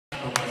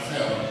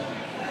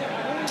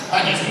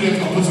I just knew they was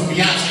gonna put some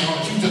Beyonce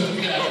on it. She was just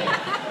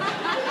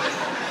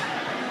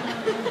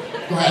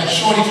go ahead,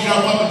 Shorty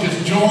jump up and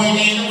just join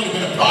in. It would have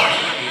been a party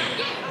in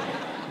here.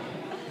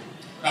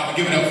 Now, but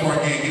give it up for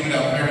her again. Give it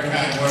up. Very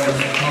kind words of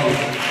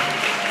encouragement.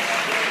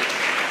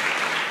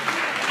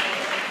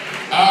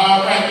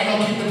 All right, we're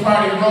gonna keep the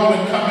party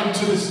rolling. Coming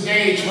to the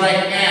stage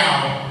right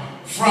now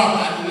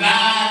from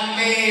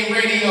Live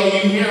Radio.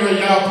 You hear it,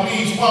 y'all.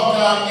 Please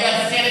welcome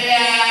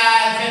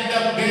Yesenia in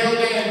the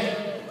building.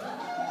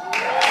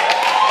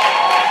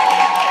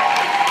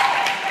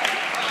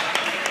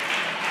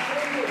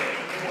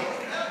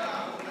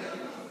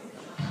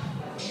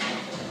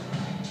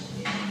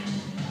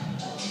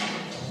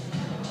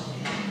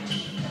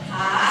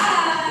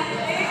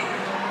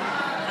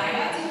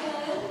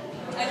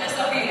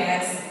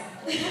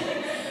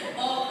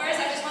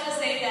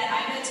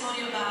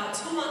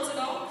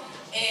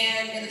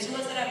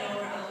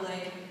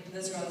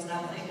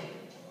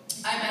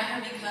 I met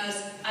her because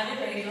I'm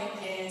in radio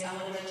and I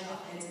want to venture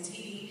off into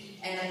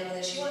TV, and I know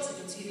that she wants to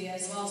do TV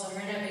as well, so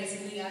her and I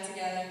basically got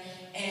together,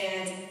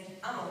 and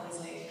I'm always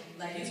late.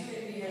 Like, you told me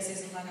to be here at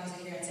 6 o'clock, I was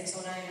like here at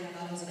 6:09, and I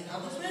thought it was an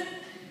accomplishment.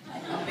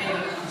 Like, a big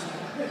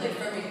accomplishment. Like,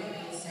 for me,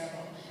 it was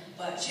terrible.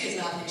 But she is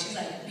not late. She's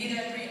like, be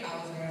there at 3, I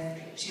was there at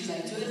 3. She was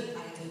like, do this,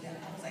 I did that.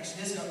 I was like,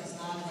 this girl is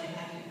not playing,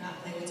 I do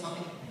not play with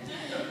Tony.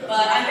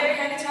 But I'm very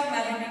happy to have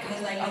met her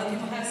because, like other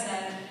people have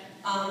said,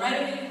 right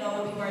away you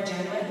know when people are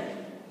genuine.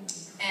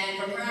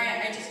 And for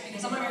her, I just,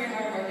 because I'm a very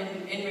hard worker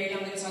in radio,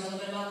 I'm going to talk a little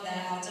bit about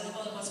that, how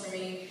difficult it was for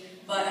me.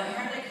 But I'm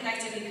hardly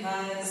connected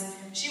because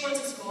she went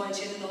to school and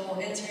she did the whole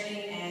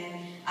interning,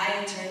 and I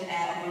interned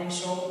at a morning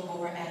show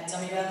over at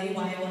WLEY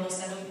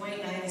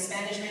 107.9, the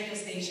Spanish radio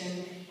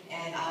station,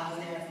 and I was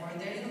there at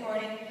 4:30 in the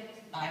morning,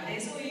 5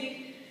 days a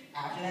week.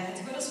 After that, I had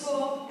to go to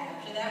school.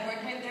 After that,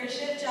 worked my 3rd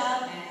shift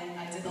job, and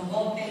I did the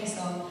whole thing.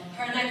 So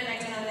her and I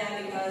connected on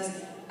that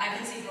because I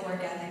can see her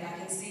work ethic. I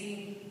can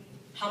see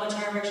how much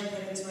hard work she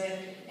put into it,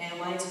 and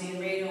wanting to be in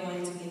radio,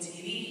 wanting to be in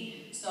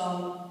TV.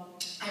 So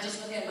I just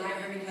really admire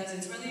her because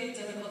it's really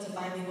difficult to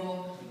find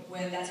people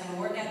with that type of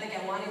work ethic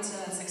and wanting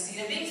to succeed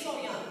and being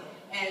so young.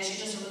 And she's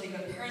just a really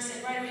good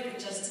person. Right away, you could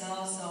just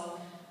tell. So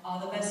all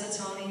the best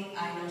to Tony.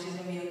 I know she's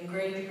going to be a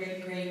great,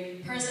 great,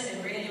 great person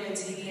in radio and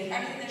TV and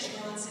everything that she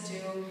wants to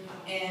do.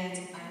 And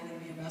I'm going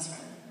to be her best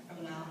friend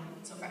from now on,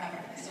 so forever.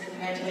 So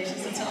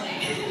congratulations to Tony.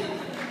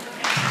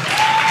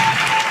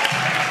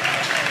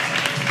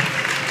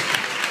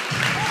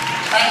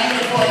 I'm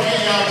looking for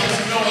again, y'all. Make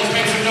some noise,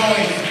 make some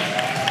noise.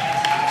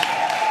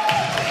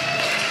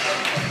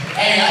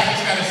 Hey, I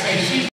just gotta say, she's